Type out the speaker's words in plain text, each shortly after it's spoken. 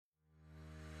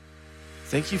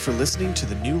Thank you for listening to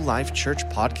the New Life Church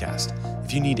podcast.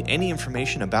 If you need any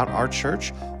information about our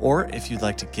church, or if you'd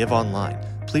like to give online,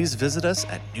 please visit us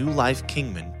at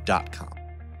newlifekingman.com.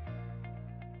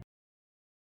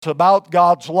 It's about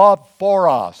God's love for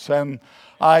us. And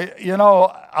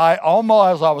I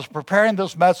almost, as I was preparing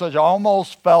this message, I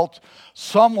almost felt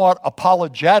somewhat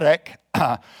apologetic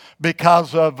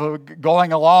because of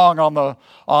going along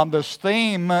on this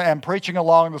theme and preaching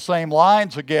along the same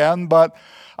lines again. But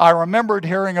I remembered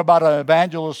hearing about an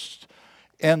evangelist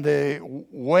in the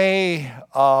way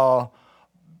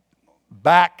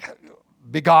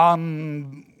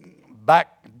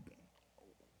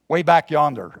way back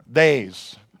yonder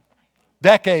days,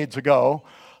 decades ago,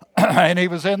 and he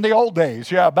was in the old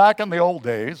days, back in the old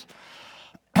days,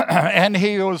 and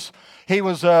he was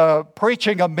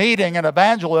preaching a meeting, an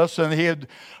evangelist, and he had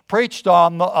preached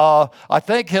on, I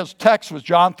think his text was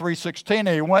John 3:16, and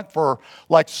he went for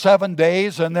like 7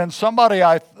 days, and then somebody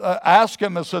asked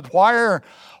him and said,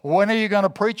 when are you going to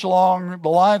preach along the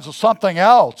lines of something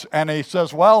else? And he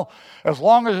says, well, as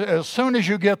soon as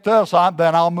you get this,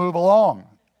 then I'll move along.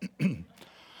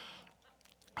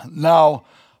 Now,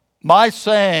 my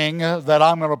saying that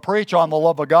I'm going to preach on the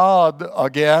love of God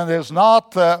again is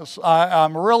not that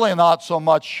I'm really not so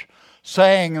much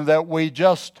saying that we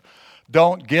just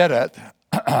don't get it.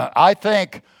 I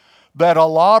think that a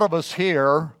lot of us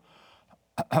here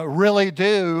really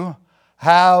do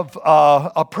have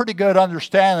a pretty good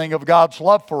understanding of God's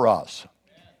love for us.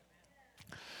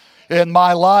 In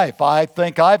my life, I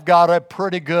think I've got a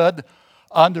pretty good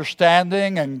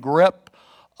understanding and grip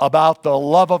about the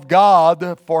love of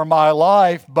God for my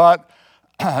life, but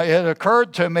it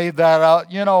occurred to me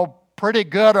that, pretty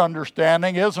good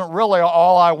understanding isn't really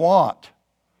all I want.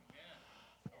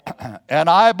 And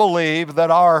I believe that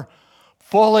our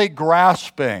fully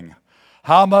grasping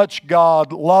how much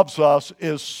God loves us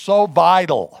is so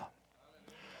vital.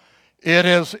 It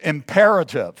is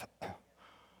imperative.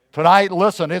 Tonight,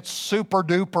 listen, it's super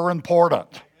duper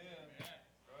important.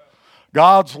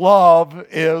 God's love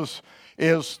is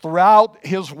throughout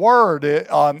His Word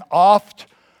an oft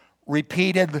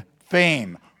repeated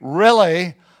theme.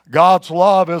 Really, God's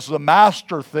love is the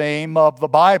master theme of the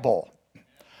Bible.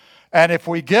 And if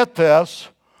we get this,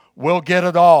 we'll get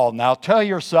it all. Now tell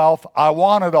yourself, I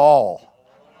want it all.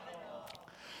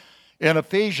 In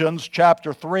Ephesians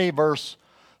chapter 3, verse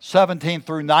 17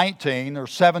 through 19, or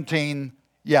 17,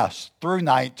 through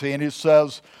 19, it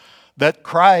says that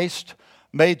Christ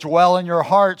may dwell in your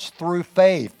hearts through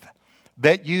faith,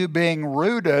 that you being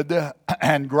rooted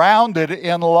and grounded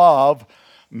in love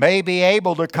may be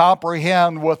able to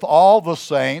comprehend with all the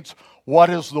saints what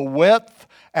is the width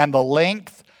and the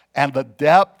length and the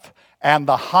depth and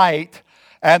the height,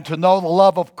 and to know the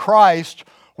love of Christ,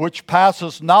 which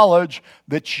passes knowledge,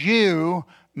 that you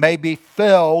may be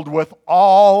filled with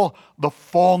all the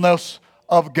fullness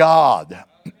of God.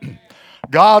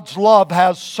 God's love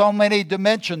has so many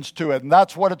dimensions to it, and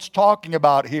that's what it's talking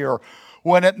about here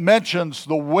when it mentions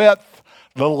the width,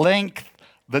 the length,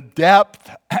 the depth,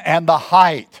 and the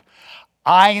height.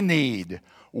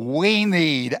 We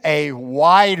need a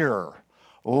wider,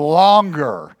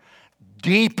 longer,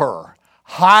 deeper,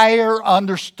 higher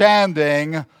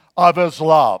understanding of His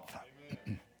love.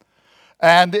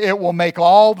 And it will make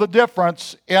all the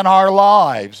difference in our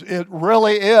lives. It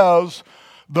really is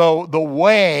the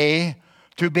way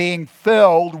to being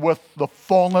filled with the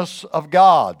fullness of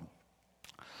God.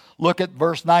 Look at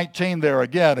verse 19 there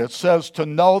again. It says, to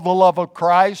know the love of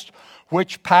Christ,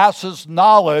 which passes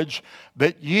knowledge,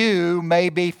 that you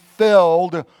may be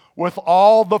filled with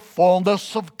all the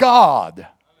fullness of God.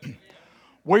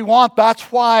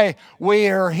 That's why we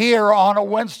are here on a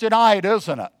Wednesday night,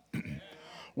 isn't it?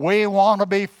 We want to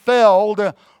be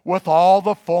filled with all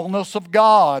the fullness of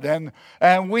God,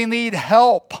 and we need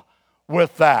help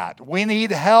with that. We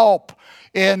need help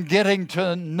in getting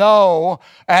to know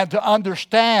and to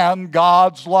understand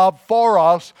God's love for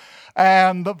us,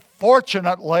 and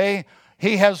fortunately,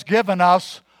 He has given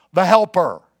us the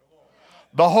Helper,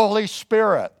 the Holy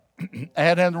Spirit.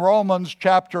 And in Romans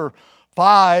chapter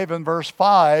 5 and verse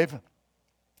 5,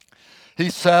 he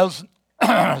says,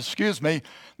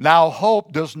 now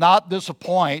hope does not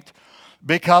disappoint,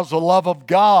 because the love of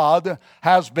God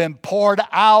has been poured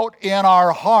out in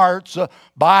our hearts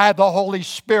by the Holy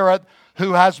Spirit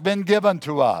who has been given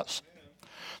to us.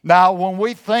 Now, when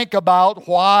we think about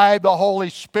why the Holy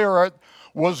Spirit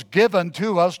was given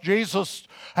to us, Jesus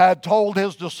had told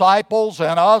His disciples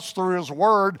and us through His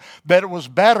Word that it was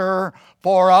better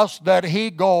for us that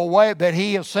He go away, that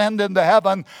He ascend into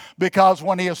heaven, because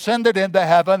when He ascended into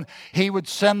heaven, He would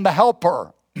send the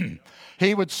Helper.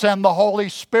 He would send the Holy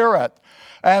Spirit.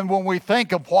 And when we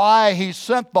think of why He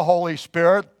sent the Holy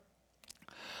Spirit,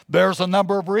 there's a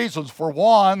number of reasons. For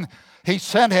one, He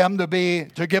sent Him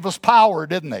to give us power,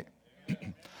 didn't He?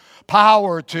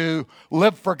 Power to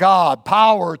live for God,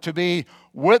 power to be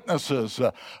witnesses,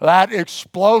 that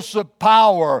explosive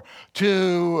power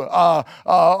to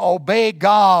obey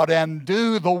God and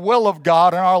do the will of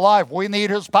God in our life. We need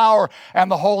His power,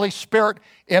 and the Holy Spirit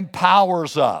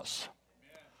empowers us.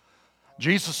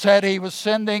 Jesus said He was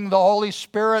sending the Holy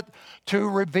Spirit to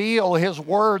reveal His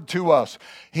Word to us.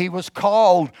 He was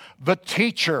called the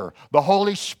teacher. The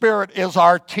Holy Spirit is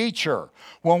our teacher.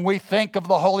 When we think of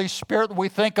the Holy Spirit, we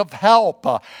think of help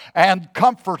and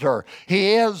comforter.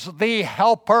 He is the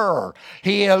helper.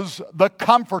 He is the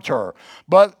comforter.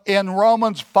 But in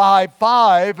Romans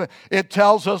 5:5, it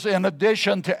tells us, in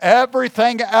addition to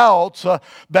everything else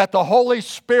that the Holy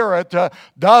Spirit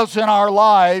does in our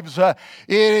lives,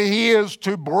 He is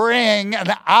to bring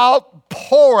an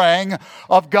outpouring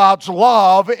of God's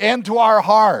love into our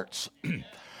hearts.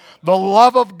 The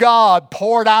love of God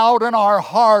poured out in our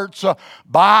hearts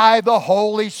by the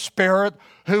Holy Spirit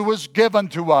who was given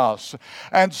to us.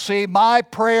 And see, my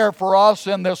prayer for us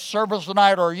in this service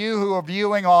tonight, or you who are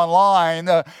viewing online,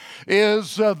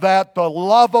 is that the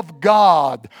love of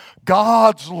God,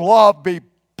 God's love, be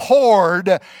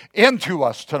poured into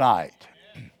us tonight.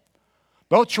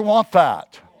 Don't you want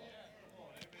that?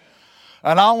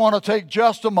 And I want to take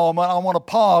just a moment, I want to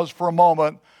pause for a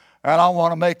moment, and I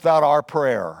want to make that our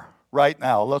prayer. Right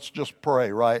now, let's just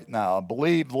pray right now.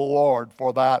 Believe the Lord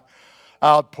for that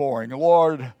outpouring.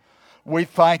 Lord, we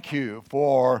thank You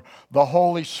for the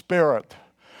Holy Spirit.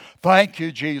 Thank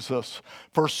You, Jesus,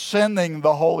 for sending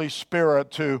the Holy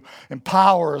Spirit to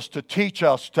empower us, to teach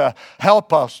us, to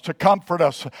help us, to comfort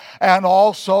us, and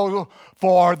also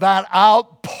for that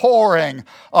outpouring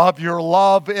of Your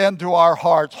love into our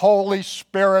hearts. Holy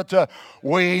Spirit,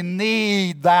 we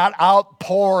need that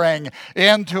outpouring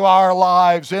into our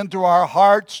lives, into our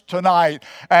hearts tonight,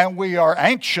 and we are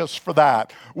anxious for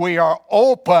that. We are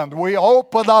open. We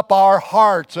open up our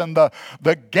hearts and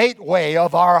the gateway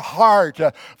of our heart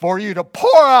for You to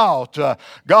pour out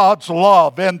God's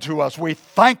love into us. We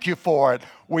thank You for it.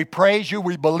 We praise You.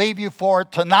 We believe You for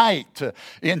it tonight.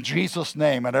 In Jesus'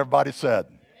 name. And everybody said,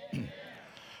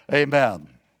 Amen.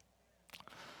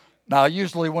 Now,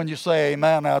 usually when you say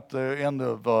amen at the end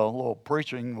of a little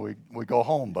preaching, we go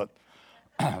home. But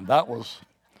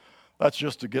that's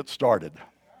just to get started.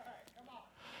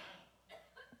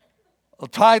 The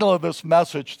title of this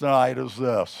message tonight is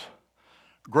this: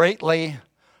 Greatly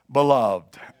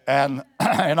Beloved. And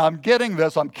I'm getting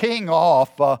this, I'm keying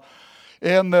off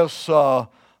in this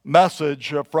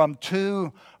message from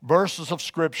two verses of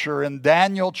Scripture in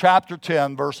Daniel chapter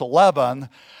 10, verse 11,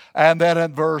 and then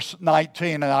in verse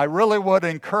 19. And I really would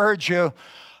encourage you,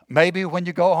 maybe when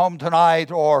you go home tonight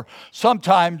or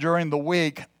sometime during the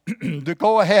week, to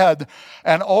go ahead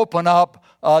and open up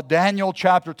Daniel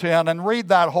chapter 10 and read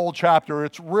that whole chapter.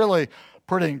 It's really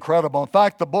pretty incredible. In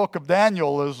fact, the book of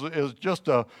Daniel is just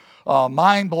a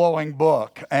mind-blowing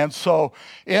book. And so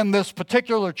in this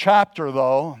particular chapter,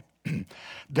 though,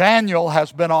 Daniel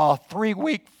has been on a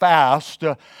 3-week fast,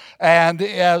 and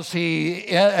as he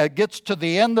gets to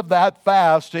the end of that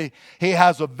fast, he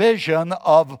has a vision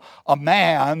of a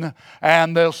man,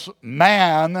 and this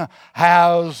man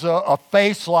has a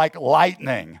face like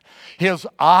lightning. His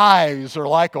eyes are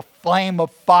like a flame of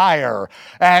fire,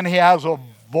 and he has a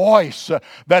voice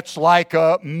that's like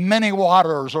many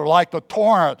waters, or like the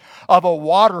torrent of a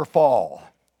waterfall.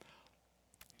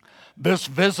 This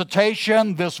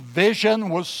visitation, this vision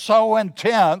was so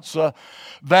intense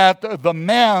that the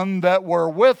men that were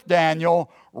with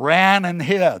Daniel ran and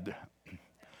hid.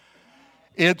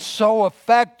 It so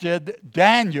affected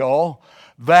Daniel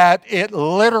that it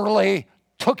literally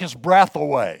took his breath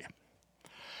away.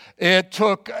 It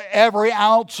took every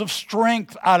ounce of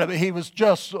strength out of it. He was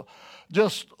just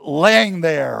laying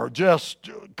there, just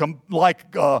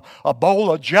like a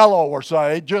bowl of Jell-O or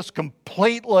something. It just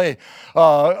completely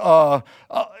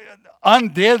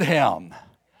undid him.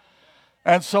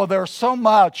 And so there's so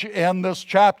much in this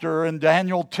chapter in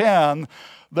Daniel 10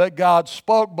 that God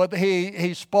spoke, but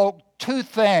He spoke two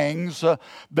things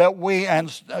that we,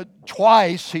 and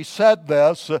twice He said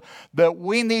this, that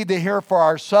we need to hear for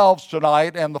ourselves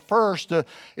tonight. And the first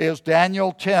is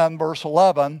Daniel 10, verse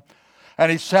 11.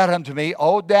 And He said unto me,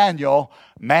 O Daniel,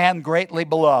 man greatly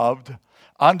beloved,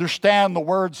 understand the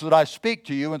words that I speak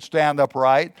to you and stand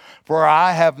upright, for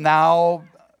I have now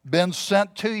been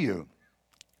sent to you.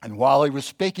 And while He was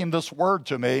speaking this word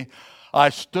to me, I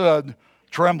stood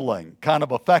trembling. Kind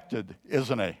of affected,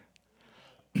 isn't he?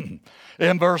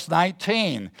 in verse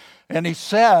 19. And he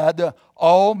said,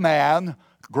 O man,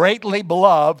 greatly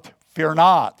beloved, fear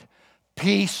not.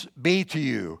 Peace be to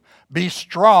you. Be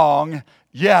strong.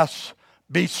 Yes,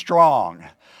 be strong.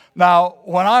 Now,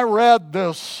 when I read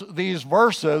these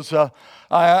verses,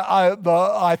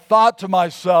 I thought to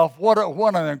myself,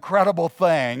 what an incredible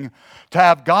thing to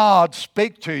have God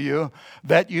speak to you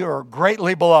that you are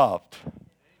greatly beloved.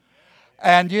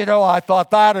 And I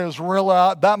thought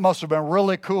that must have been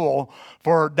really cool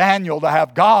for Daniel to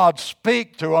have God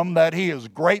speak to him that he is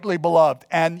greatly beloved.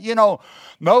 And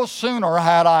no sooner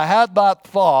had I had that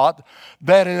thought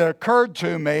that it occurred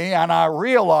to me, and I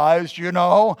realized,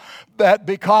 that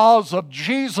because of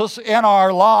Jesus in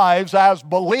our lives as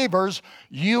believers,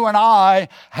 you and I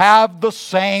have the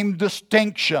same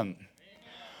distinction.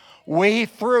 We,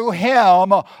 through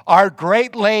him, are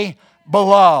greatly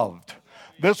beloved.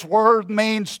 This word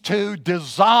means to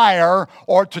desire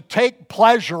or to take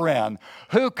pleasure in.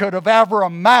 Who could have ever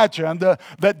imagined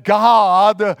that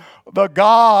God, the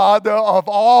God of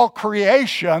all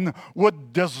creation,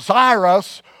 would desire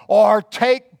us or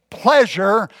take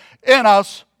pleasure in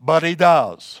us? But he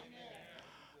does.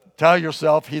 Tell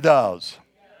yourself he does.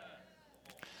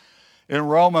 In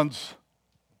Romans,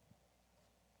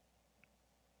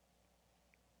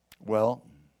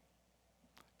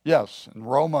 in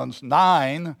Romans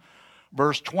 9,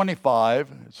 verse 25,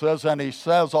 it says, and he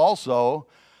says also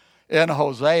in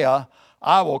Hosea,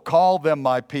 I will call them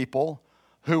my people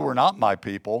who were not my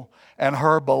people, and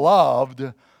her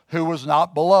beloved who was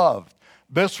not beloved.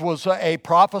 This was a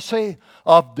prophecy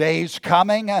of days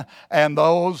coming, and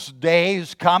those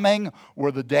days coming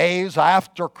were the days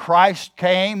after Christ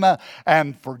came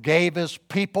and forgave his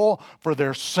people for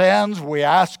their sins. We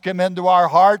asked him into our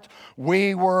heart.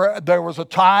 There was a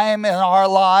time in our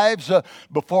lives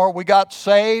before we got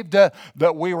saved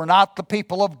that we were not the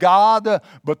people of God,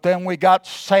 but then we got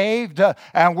saved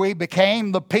and we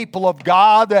became the people of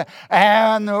God,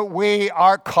 and we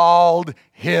are called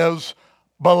his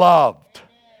beloved.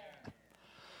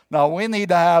 Now, we need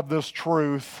to have this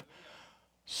truth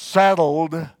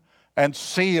settled and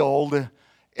sealed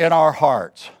in our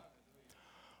hearts.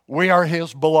 We are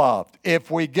his beloved.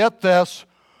 If we get this,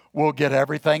 we'll get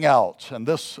everything else. And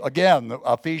this, again,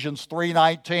 Ephesians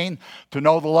 3:19, to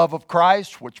know the love of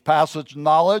Christ, which passeth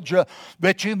knowledge,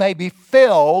 that you may be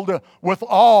filled with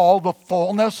all the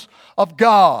fullness of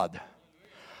God.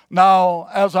 Now,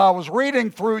 as I was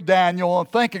reading through Daniel and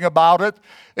thinking about it,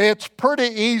 it's pretty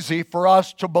easy for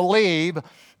us to believe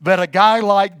that a guy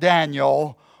like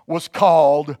Daniel was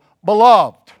called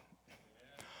beloved.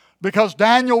 Because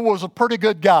Daniel was a pretty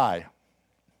good guy.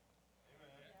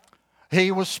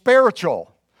 He was spiritual.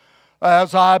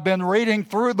 As I've been reading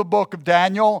through the book of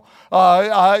Daniel,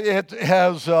 it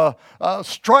has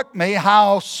struck me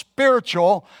how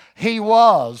spiritual he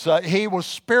was. He was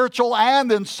spiritual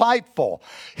and insightful.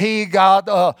 He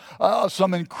got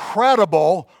some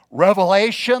incredible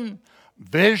revelation,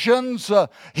 visions.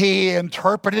 He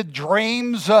interpreted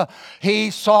dreams. He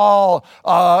saw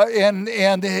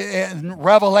in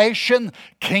Revelation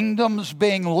kingdoms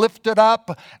being lifted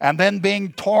up and then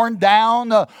being torn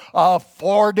down.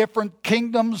 4 different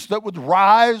kingdoms that would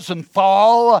rise and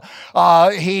fall.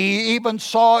 He even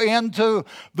saw into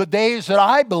the days that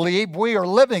I believe we are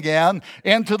living in,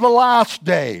 into the last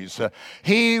days.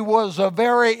 He was a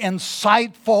very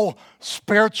insightful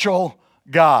spiritual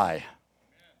guy.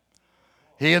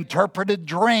 He interpreted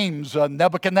dreams. King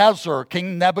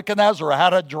Nebuchadnezzar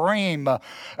had a dream,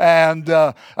 and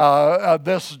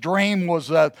this dream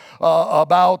was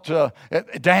about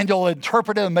Daniel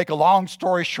interpreted. And make a long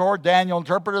story short, Daniel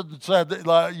interpreted and said,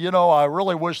 I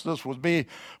really wish this would be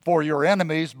for your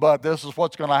enemies, but this is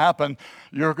what's going to happen.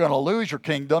 You're going to lose your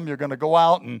kingdom. You're going to go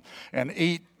out and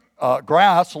eat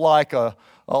grass like a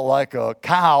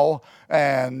cow,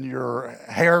 and your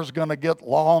hair's going to get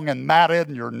long and matted,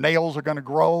 and your nails are going to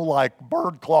grow like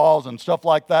bird claws and stuff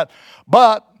like that.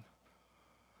 But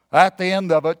at the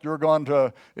end of it, you're going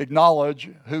to acknowledge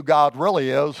who God really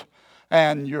is,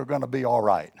 and you're going to be all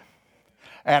right.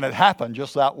 And it happened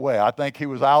just that way. I think he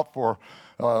was out for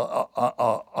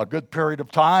a good period of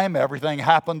time. Everything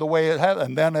happened the way it had,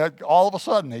 and then all of a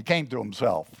sudden he came to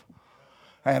himself.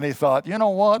 And he thought, you know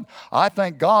what? I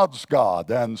think God's God.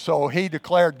 And so he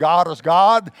declared God as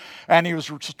God, and he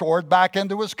was restored back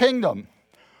into his kingdom.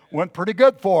 Went pretty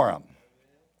good for him.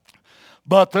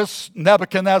 But this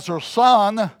Nebuchadnezzar's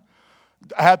son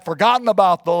had forgotten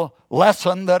about the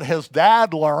lesson that his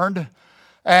dad learned.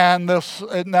 And this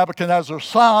Nebuchadnezzar's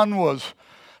son was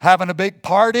having a big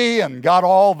party and got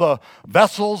all the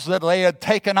vessels that they had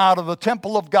taken out of the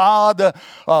temple of God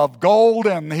of gold,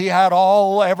 and he had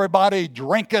everybody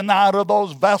drinking out of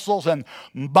those vessels and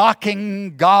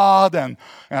mocking God and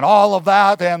all of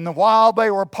that. And while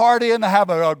they were partying,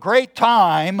 having a great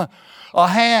time, a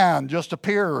hand just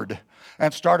appeared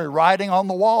and started writing on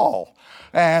the wall.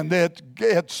 And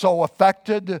it so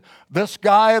affected this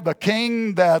guy, the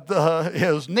king, that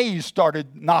his knees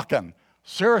started knocking.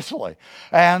 Seriously.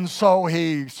 And so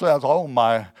he says, oh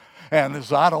my, and he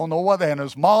says, I don't know what. And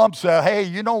his mom said, hey,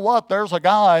 you know what? There's a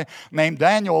guy named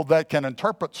Daniel that can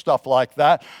interpret stuff like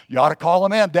that. You ought to call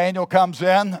him in. Daniel comes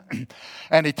in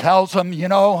and he tells him, you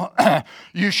know,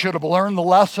 you should have learned the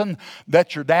lesson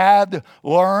that your dad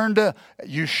learned.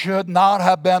 You should not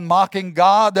have been mocking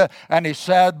God. And he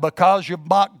said, because you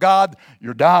mocked God,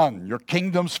 you're done. Your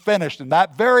kingdom's finished. And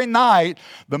that very night,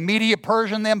 the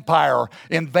Medo-Persian Empire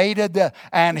invaded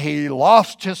and he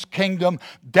lost his kingdom.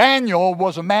 Daniel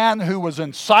was a man who was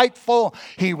insightful.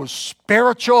 He was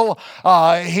spiritual.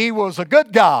 He was a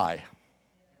good guy.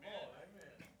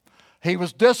 He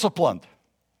was disciplined.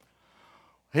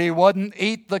 He wouldn't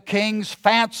eat the king's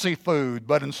fancy food,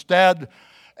 but instead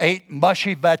ate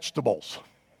mushy vegetables.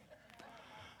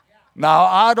 Now,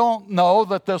 I don't know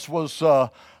that this was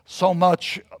so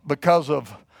much because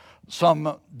of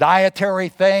some dietary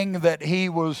thing that he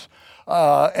was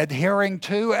adhering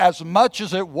to, as much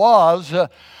as it was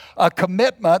a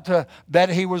commitment that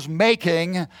he was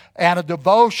making and a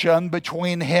devotion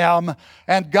between him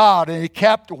and God. And he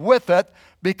kept with it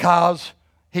because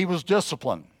he was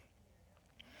disciplined.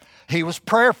 He was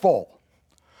prayerful.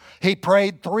 He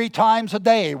prayed 3 times a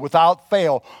day without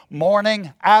fail,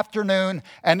 morning, afternoon,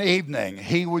 and evening.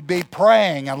 He would be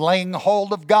praying and laying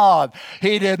hold of God.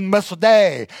 He didn't miss a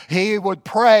day. He would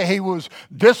pray. He was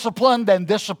disciplined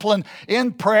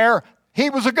in prayer. He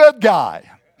was a good guy.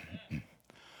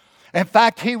 In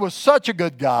fact, he was such a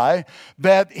good guy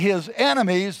that his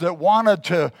enemies that wanted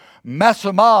to mess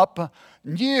him up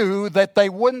knew that they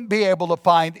wouldn't be able to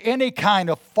find any kind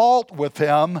of fault with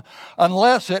him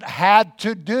unless it had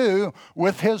to do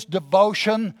with his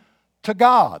devotion to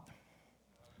God.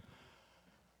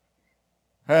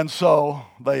 And so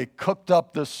they cooked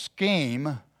up this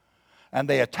scheme and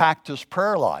they attacked his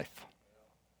prayer life.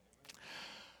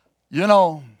 You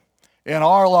know, in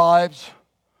our lives,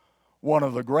 one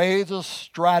of the greatest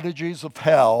strategies of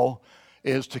hell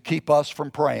is to keep us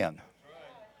from praying.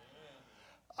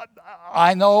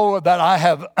 I know that I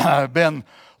have been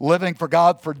living for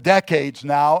God for decades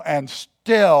now, and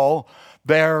still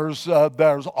there's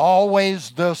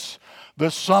always this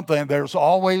something. There's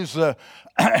always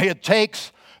it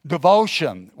takes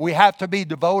devotion. We have to be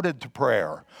devoted to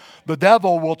prayer. The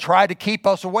devil will try to keep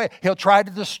us away. He'll try to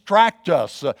distract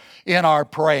us in our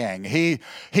praying.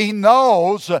 He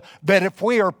knows that if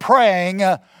we are praying,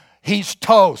 he's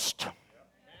toast.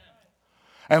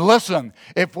 And listen,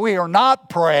 if we are not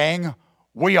praying,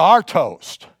 we are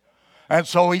toast. And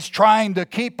so he's trying to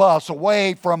keep us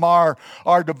away from our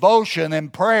devotion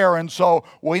and prayer. And so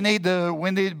we need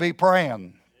to be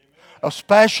praying,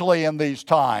 especially in these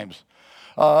times.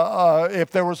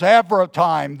 If there was ever a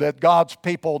time that God's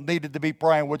people needed to be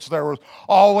praying, which there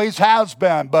always has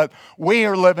been, but we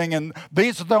are living in,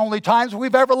 these are the only times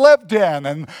we've ever lived in.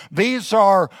 And these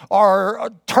are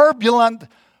turbulent,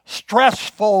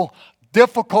 stressful,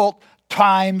 difficult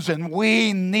times, and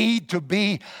we need to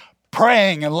be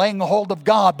praying and laying hold of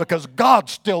God because God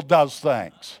still does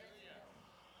things.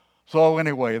 So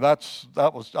anyway,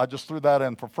 I just threw that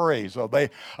in for free. So they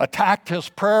attacked his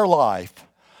prayer life,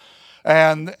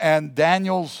 and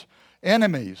Daniel's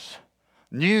enemies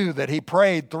knew that he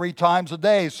prayed 3 times a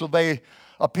day, so they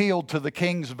appealed to the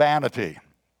king's vanity.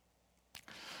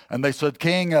 And they said,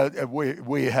 King,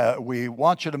 we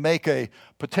want you to make a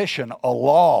petition, a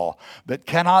law that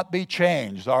cannot be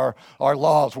changed. Our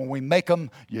laws, when we make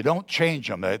them, you don't change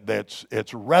them.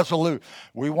 It's resolute.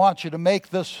 We want you to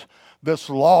make this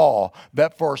law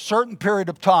that for a certain period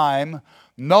of time,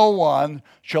 no one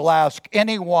shall ask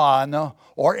anyone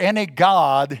or any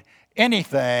god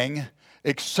anything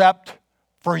except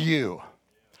for you.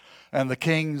 And the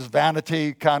king's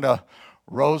vanity kind of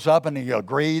rose up and he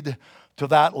agreed to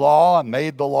that law and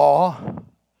made the law.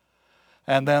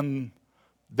 And then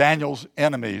Daniel's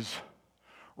enemies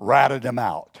ratted him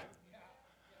out.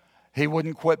 He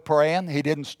wouldn't quit praying. He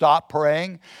didn't stop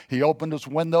praying. He opened his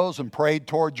windows and prayed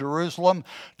toward Jerusalem,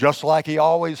 just like he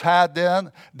always had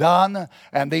done.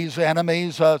 And these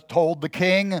enemies told the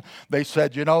king, they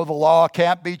said, the law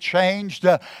can't be changed.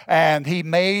 And he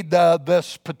made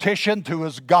this petition to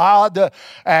his God.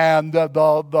 And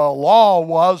the law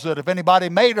was that if anybody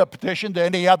made a petition to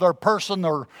any other person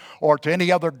or to any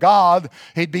other god,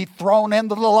 he'd be thrown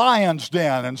into the lion's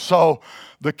den. And so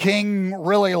the king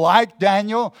really liked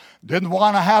Daniel, didn't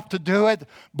want to have to do it,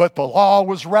 but the law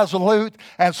was resolute,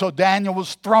 and so Daniel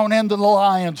was thrown into the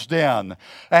lion's den.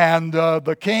 And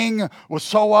the king was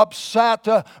so upset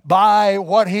by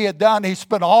what he had done, he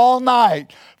spent all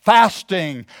night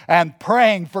fasting and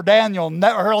praying for Daniel.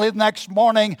 Early the next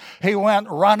morning, he went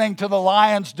running to the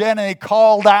lion's den and he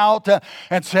called out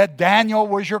and said, "Daniel,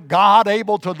 was your God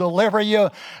able to deliver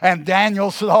you?" And Daniel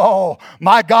said, "Oh,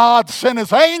 my God sent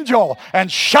his angel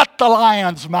and shut the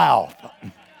lion's mouth."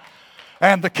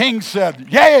 And the king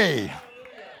said, "Yay."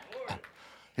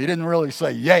 He didn't really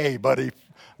say yay, but he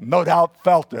no doubt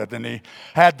felt it. And he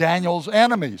had Daniel's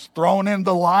enemies thrown into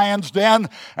the lion's den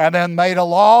and then made a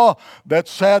law that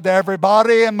said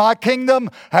everybody in my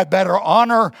kingdom had better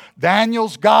honor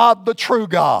Daniel's God, the true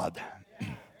God.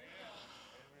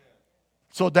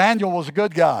 So Daniel was a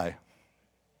good guy.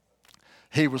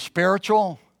 He was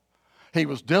spiritual. He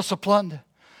was disciplined.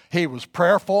 He was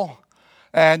prayerful.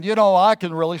 And, I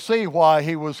can really see why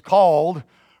he was called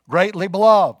greatly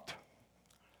beloved.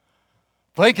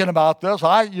 Thinking about this,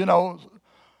 I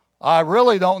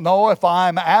really don't know if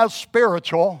I'm as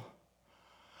spiritual,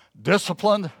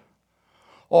 disciplined,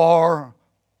 or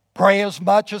pray as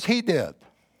much as he did.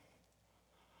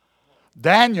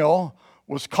 Daniel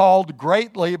was called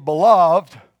greatly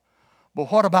beloved, but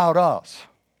what about us?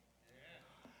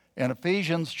 In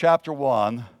Ephesians chapter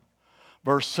 1,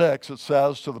 verse 6, it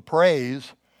says, "To the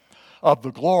praise of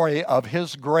the glory of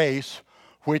his grace,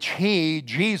 which he,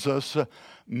 Jesus,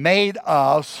 made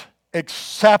us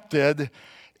accepted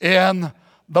in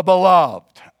the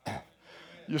beloved."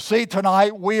 You see,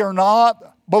 tonight we are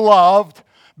not beloved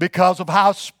because of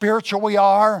how spiritual we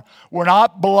are. We're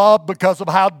not beloved because of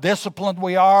how disciplined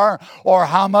we are or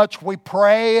how much we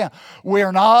pray. We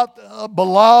are not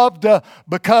beloved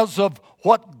because of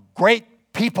what great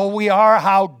people we are,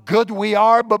 how good we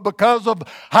are, but because of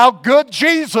how good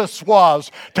Jesus was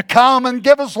to come and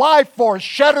give his life for us,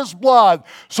 shed his blood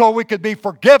so we could be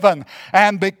forgiven.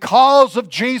 And because of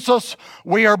Jesus,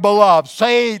 we are beloved.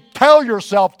 Tell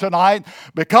yourself tonight,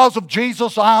 because of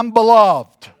Jesus, I'm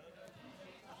beloved.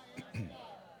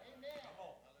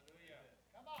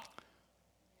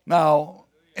 Now,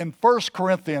 in 1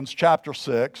 Corinthians chapter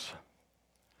 6,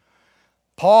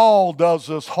 Paul does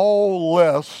this whole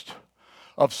list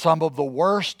of some of the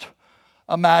worst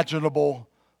imaginable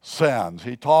sins.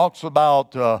 He talks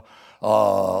about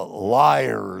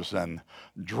liars and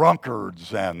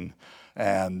drunkards and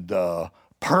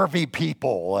pervy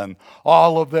people and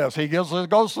all of this. He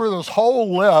goes through this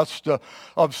whole list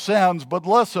of sins. But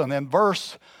listen, in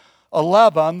verse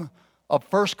 11 of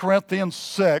 1 Corinthians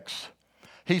 6,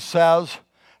 he says,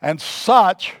 "And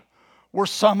such were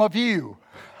some of you."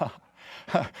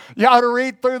 You ought to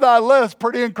read through that list.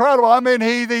 Pretty incredible. I mean,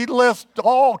 he lists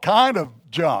all kind of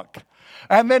junk.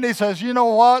 And then he says, you know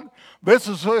what? This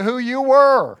is who you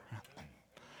were.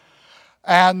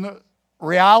 And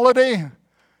reality,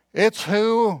 it's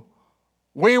who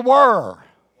we were.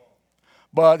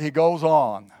 But he goes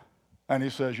on and he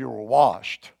says, you were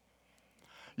washed.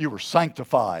 You were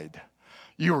sanctified.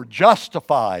 You were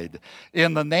justified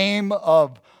in the name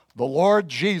of the Lord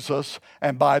Jesus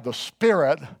and by the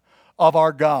Spirit of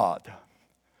our God.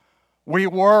 We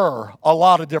were a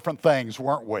lot of different things,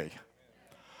 weren't we?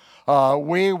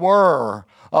 We were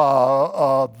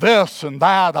this and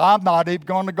that. I'm not even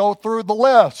going to go through the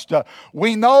list.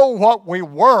 We know what we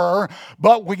were,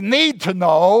 but we need to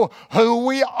know who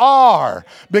we are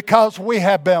because we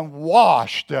have been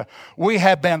washed. We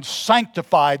have been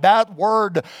sanctified. That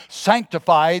word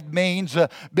sanctified means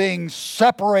being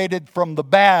separated from the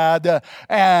bad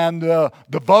and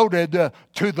devoted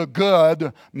to the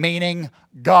good, meaning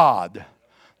God.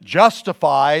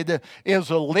 Justified is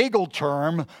a legal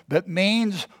term that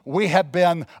means we have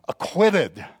been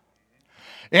acquitted.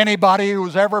 Anybody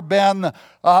who's ever been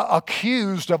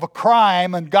accused of a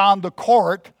crime and gone to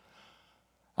court,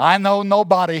 I know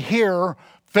nobody here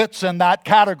fits in that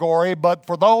category, but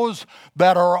for those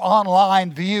that are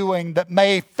online viewing that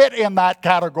may fit in that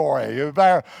category, you've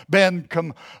been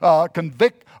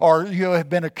convicted or you have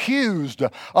been accused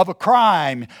of a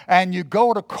crime, and you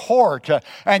go to court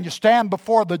and you stand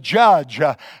before the judge,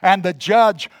 and the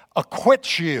judge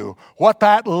acquits you. What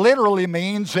that literally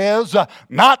means is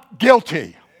not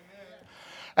guilty.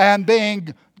 And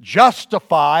being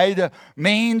justified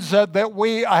means that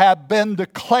we have been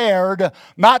declared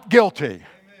not guilty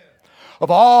of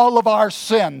all of our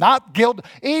sin, not guilty.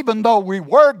 Even though we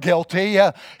were guilty,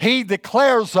 He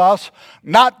declares us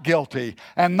not guilty.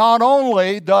 And not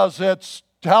only does it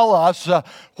tell us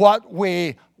what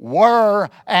we were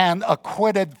and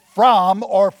acquitted from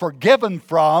or forgiven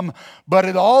from, but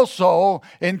it also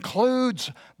includes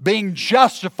being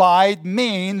justified,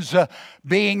 means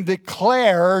being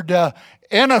declared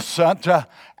innocent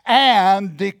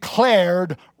and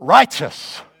declared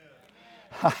righteous.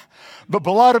 The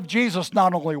blood of Jesus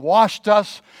not only washed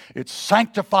us, it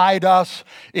sanctified us,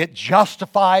 it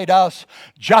justified us.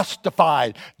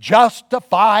 Justified,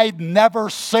 never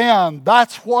sinned.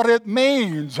 That's what it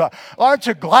means. Aren't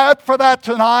you glad for that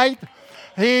tonight?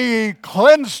 He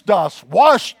cleansed us,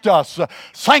 washed us,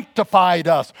 sanctified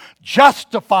us,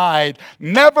 justified,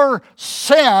 never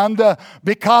sinned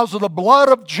because of the blood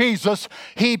of Jesus.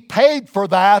 He paid for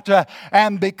that,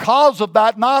 and because of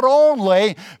that, not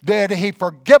only did He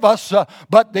forgive us,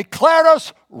 but declared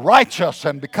us righteous.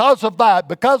 And because of that,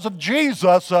 because of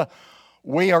Jesus,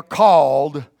 we are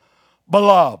called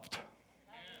beloved.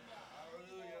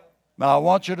 Now I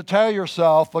want you to tell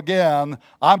yourself again,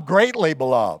 I'm greatly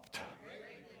beloved.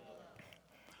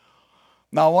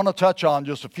 Now, I want to touch on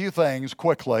just a few things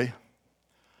quickly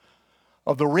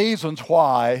of the reasons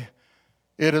why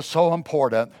it is so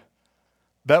important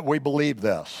that we believe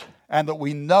this and that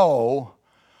we know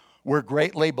we're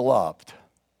greatly beloved.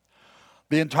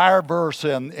 The entire verse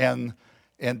in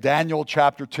Daniel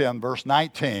chapter 10, verse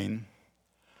 19,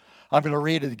 I'm going to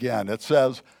read it again. It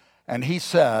says, "And he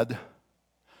said,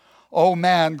 O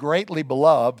man greatly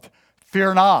beloved,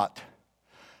 fear not,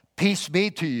 peace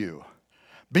be to you.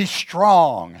 Be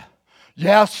strong.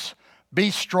 Yes,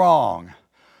 be strong."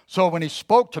 So when he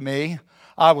spoke to me,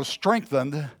 I was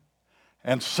strengthened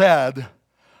and said,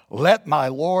 "Let my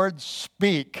Lord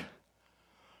speak,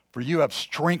 for you have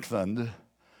strengthened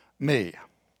me."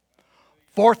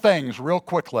 4 things real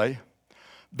quickly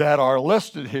that are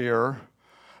listed here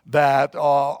that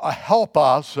help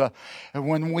us.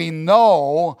 When we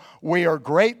know we are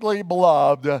greatly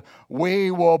beloved,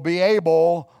 we will be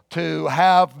able to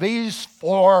have these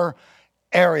 4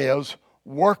 areas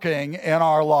working in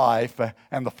our life.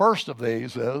 And the first of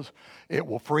these is it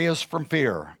will free us from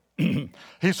fear.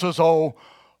 He says, "Oh,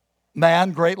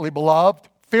 man greatly beloved,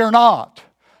 fear not."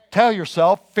 Tell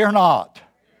yourself, fear not.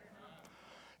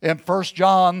 In 1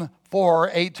 John 4,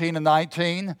 18 and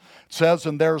 19, it says,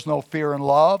 "And there's no fear in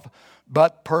love,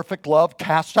 but perfect love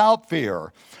casts out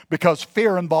fear, because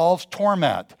fear involves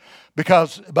torment.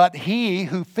 But he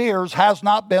who fears has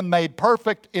not been made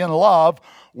perfect in love.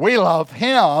 We love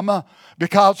him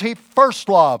because he first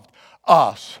loved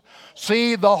us."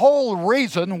 See, the whole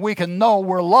reason we can know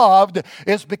we're loved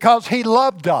is because He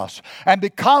loved us. And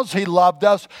because He loved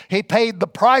us, He paid the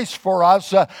price for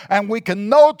us. And we can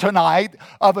know tonight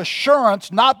of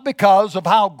assurance, not because of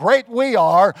how great we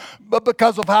are, but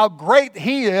because of how great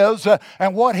He is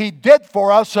and what He did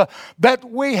for us, that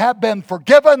we have been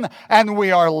forgiven and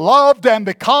we are loved. And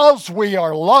because we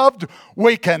are loved,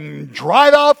 we can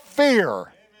drive out fear.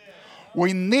 Amen.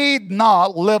 We need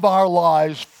not live our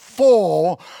lives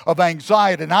full of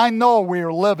anxiety. And I know we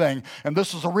are living, and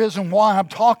this is the reason why I'm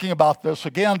talking about this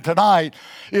again tonight,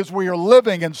 is we are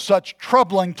living in such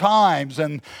troubling times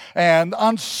and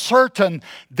uncertain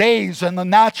days in the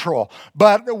natural.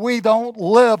 But we don't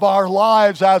live our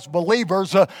lives as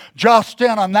believers just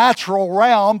in a natural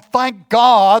realm. Thank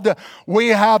God we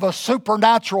have a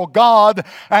supernatural God,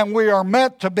 and we are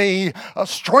meant to be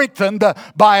strengthened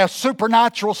by a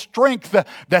supernatural strength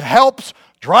that helps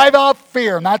drive out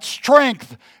fear, and that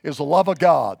strength is the love of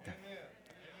God. Amen.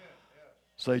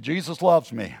 Say, "Jesus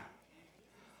loves me,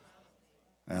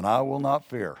 and I will not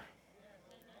fear."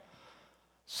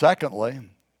 Secondly,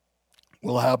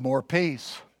 we'll have more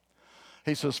peace.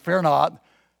 He says, "Fear not,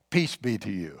 peace be to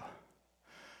you."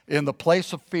 In the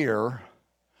place of fear,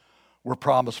 we're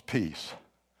promised peace.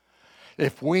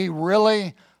 If we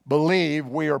really believe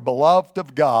we are beloved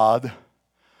of God,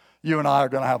 you and I are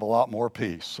going to have a lot more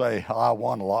peace. Say, "I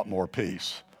want a lot more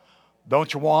peace."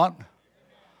 Don't you want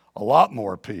a lot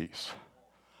more peace?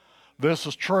 This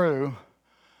is true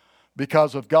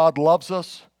because if God loves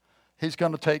us, He's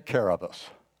going to take care of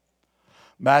us.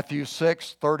 Matthew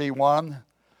 6:31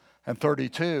 and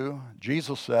 32,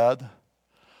 Jesus said,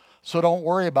 "So don't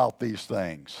worry about these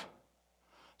things,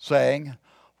 saying,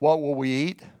 what will we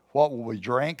eat? What will we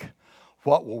drink?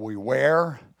 What will we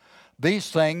wear?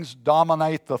 These things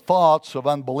dominate the thoughts of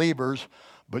unbelievers,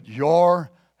 but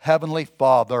your heavenly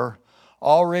Father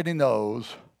already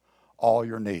knows all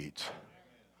your needs."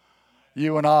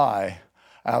 You and I,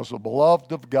 as the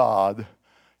beloved of God,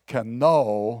 can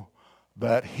know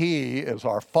that He is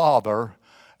our Father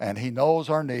and He knows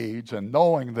our needs, and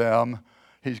knowing them,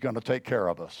 He's going to take care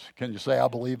of us. Can you say, I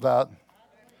believe that?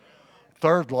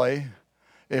 Thirdly,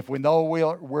 if we know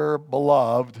we're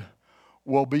beloved,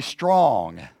 we'll be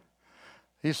strong.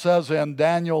 He says in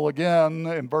Daniel again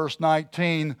in verse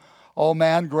 19, "O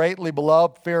man greatly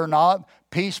beloved, fear not,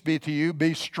 peace be to you,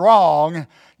 be strong."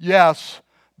 Yes,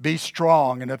 be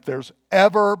strong. And if there's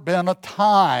ever been a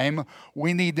time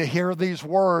we need to hear these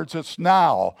words, it's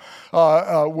now.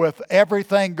 With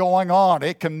everything going on,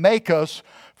 it can make us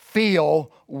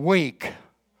feel weak.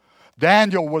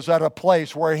 Daniel was at a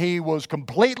place where he was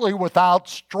completely without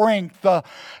strength,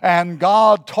 and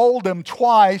God told him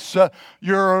twice,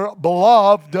 "You're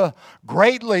beloved,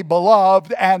 greatly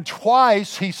beloved," and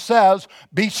twice he says,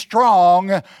 "Be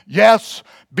strong." Yes,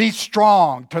 be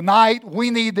strong. Tonight we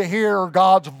need to hear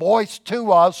God's voice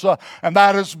to us, and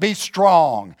that is be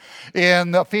strong.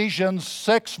 In Ephesians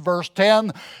 6 verse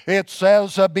 10, it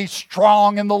says, "Be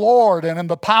strong in the Lord and in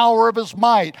the power of His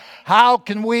might." How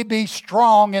can we be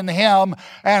strong in Him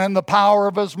and in the power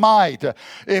of His might?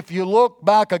 If you look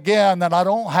back again, and I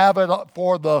don't have it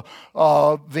for the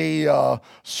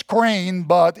screen,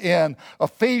 but in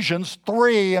Ephesians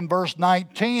 3 and verse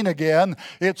 19 again,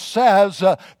 it says,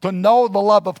 "To know the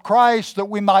love of Christ, that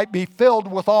we might be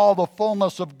filled with all the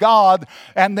fullness of God."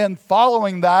 And then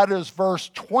following that is verse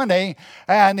 20,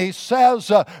 and he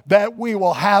says that we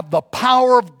will have the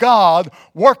power of God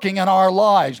working in our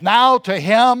lives. Now to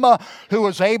Him who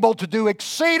is able to do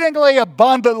exceedingly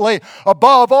abundantly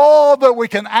above all that we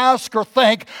can ask or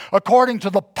think, according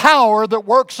to the power that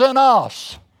works in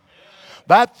us.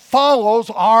 That follows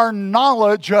our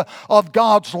knowledge of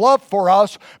God's love for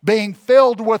us, being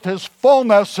filled with His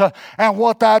fullness. And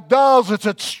what that does is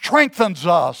it strengthens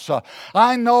us.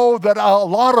 I know that a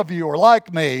lot of you are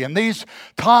like me. In these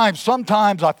times,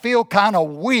 sometimes I feel kind of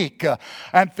weak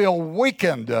and feel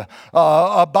weakened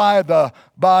by the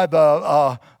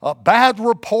bad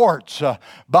reports,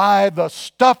 by the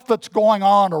stuff that's going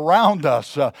on around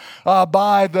us,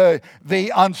 by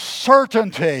the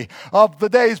uncertainty of the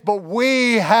days. But we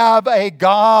have a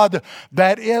God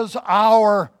that is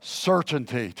our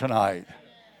certainty tonight.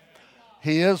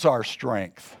 He is our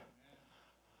strength.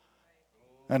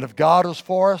 And if God is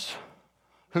for us,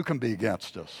 who can be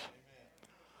against us?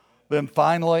 Then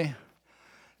finally,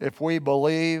 if we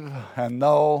believe and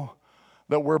know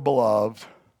that we're beloved,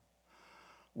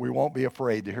 we won't be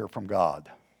afraid to hear from God.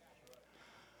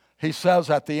 He says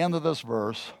at the end of this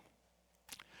verse,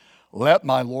 "Let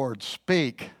my Lord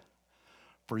speak,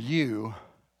 for you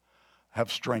have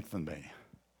strengthened me."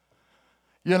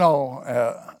 You know,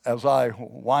 as I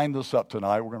wind this up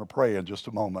tonight, we're going to pray in just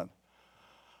a moment.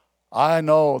 I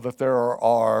know that there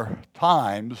are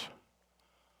times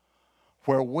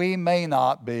where we may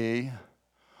not be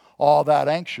all that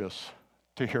anxious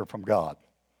to hear from God.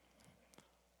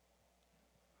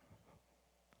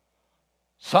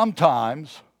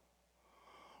 Sometimes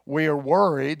we are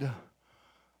worried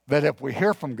that if we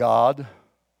hear from God,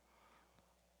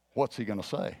 what's He going to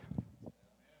say?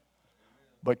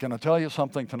 But can I tell you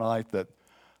something tonight that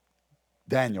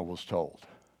Daniel was told?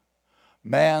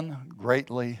 Man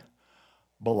greatly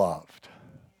beloved.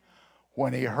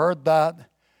 When he heard that,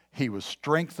 he was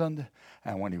strengthened,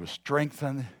 and when he was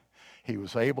strengthened, he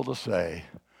was able to say,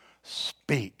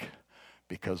 "Speak,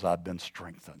 because I've been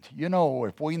strengthened." You know,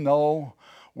 if we know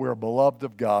we're beloved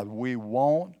of God, we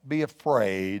won't be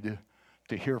afraid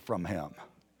to hear from Him.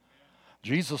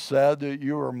 Jesus said,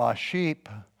 "You are my sheep,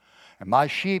 and my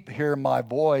sheep hear my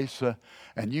voice,"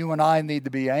 and you and I need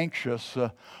to be anxious,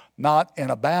 not in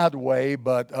a bad way,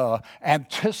 but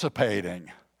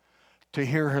anticipating to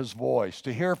hear His voice,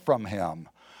 to hear from Him,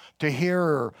 to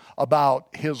hear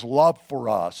about His love for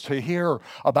us, to hear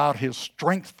about His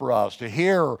strength for us, to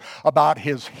hear about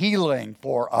His healing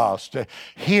for us, to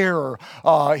hear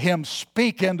Him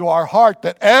speak into our heart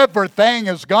that everything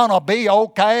is going to be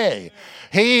okay.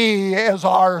 He is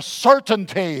our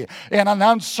certainty in an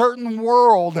uncertain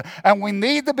world, and we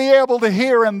need to be able to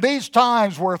hear in these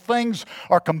times where things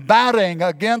are combating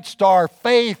against our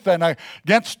faith and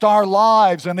against our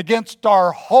lives and against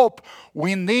our hope.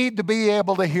 We need to be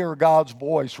able to hear God's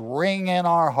voice ring in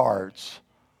our hearts.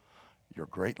 you're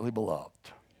greatly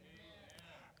beloved.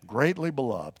 Greatly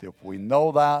beloved. If we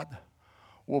know that,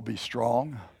 we'll be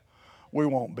strong. We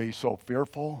won't be so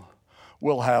fearful.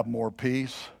 We'll have more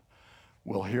peace.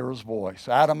 We'll hear his voice.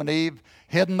 Adam and Eve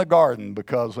hid in the garden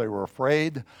because they were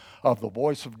afraid of the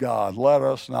voice of God. Let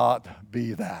us not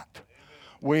be that.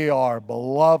 We are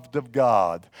beloved of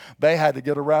God. They had to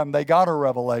get around. They got a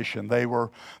revelation. They were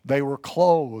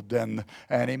clothed, and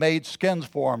he made skins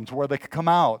for them to where they could come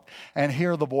out and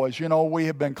hear the voice. You know, we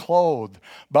have been clothed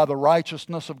by the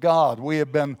righteousness of God. We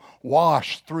have been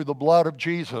washed through the blood of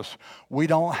Jesus. We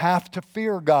don't have to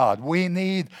fear God. We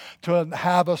need to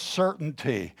have a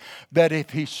certainty that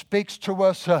if he speaks to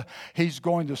us, he's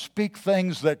going to speak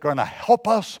things that are going to help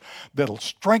us, that'll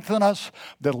strengthen us,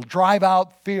 that'll drive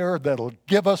out fear, that'll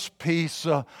give us peace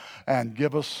and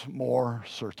give us more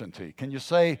certainty. Can you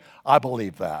say, I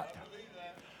believe that?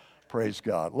 Praise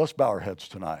God. Let's bow our heads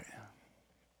tonight.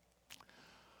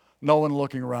 No one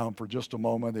looking around for just a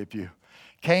moment. If you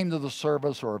came to the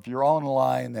service or if you're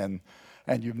online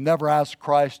and you've never asked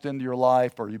Christ into your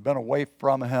life or you've been away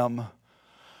from him,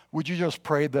 would you just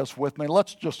pray this with me?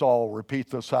 Let's just all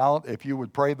repeat this out. If you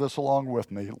would pray this along with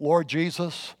me. Lord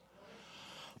Jesus,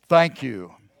 thank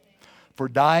you for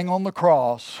dying on the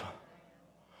cross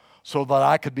so that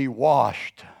I could be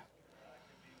washed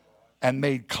and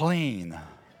made clean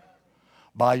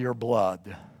by your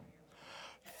blood.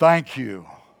 Thank you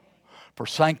for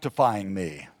sanctifying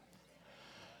me,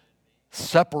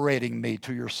 separating me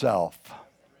to yourself.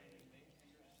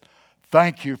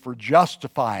 Thank you for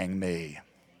justifying me,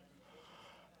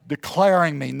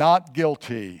 declaring me not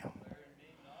guilty,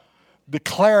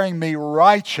 declaring me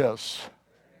righteous.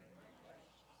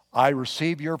 I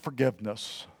receive your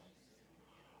forgiveness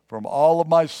from all of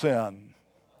my sin.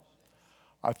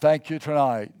 I thank you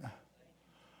tonight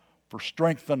for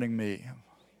strengthening me,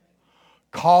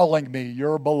 calling me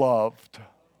your beloved.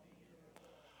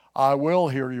 I will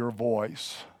hear your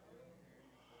voice.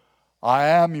 I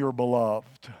am your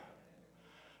beloved,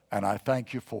 and I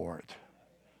thank you for it.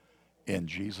 In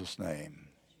Jesus' name,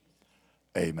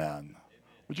 amen.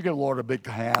 Would you give the Lord a big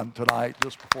hand tonight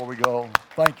just before we go?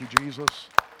 Thank you, Jesus.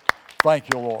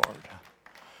 Thank you, Lord.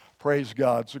 Praise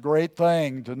God. It's a great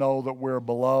thing to know that we're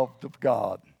beloved of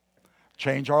God.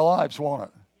 Change our lives, won't it?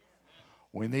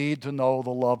 We need to know the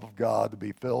love of God to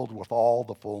be filled with all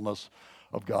the fullness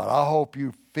of God. I hope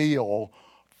you feel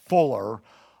fuller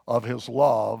of his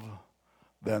love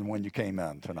than when you came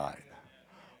in tonight.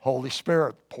 Holy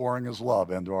Spirit pouring his love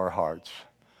into our hearts.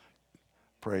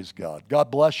 Praise God.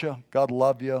 God bless you. God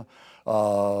love you.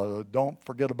 Don't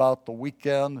forget about the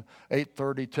weekend,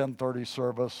 8:30, 10:30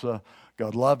 service.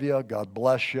 God love you. God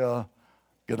bless you.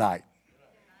 Good night.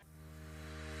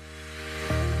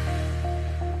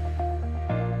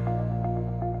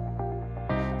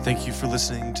 Thank you for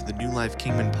listening to the New Life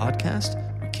Kingman podcast.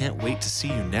 We can't wait to see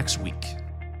you next week.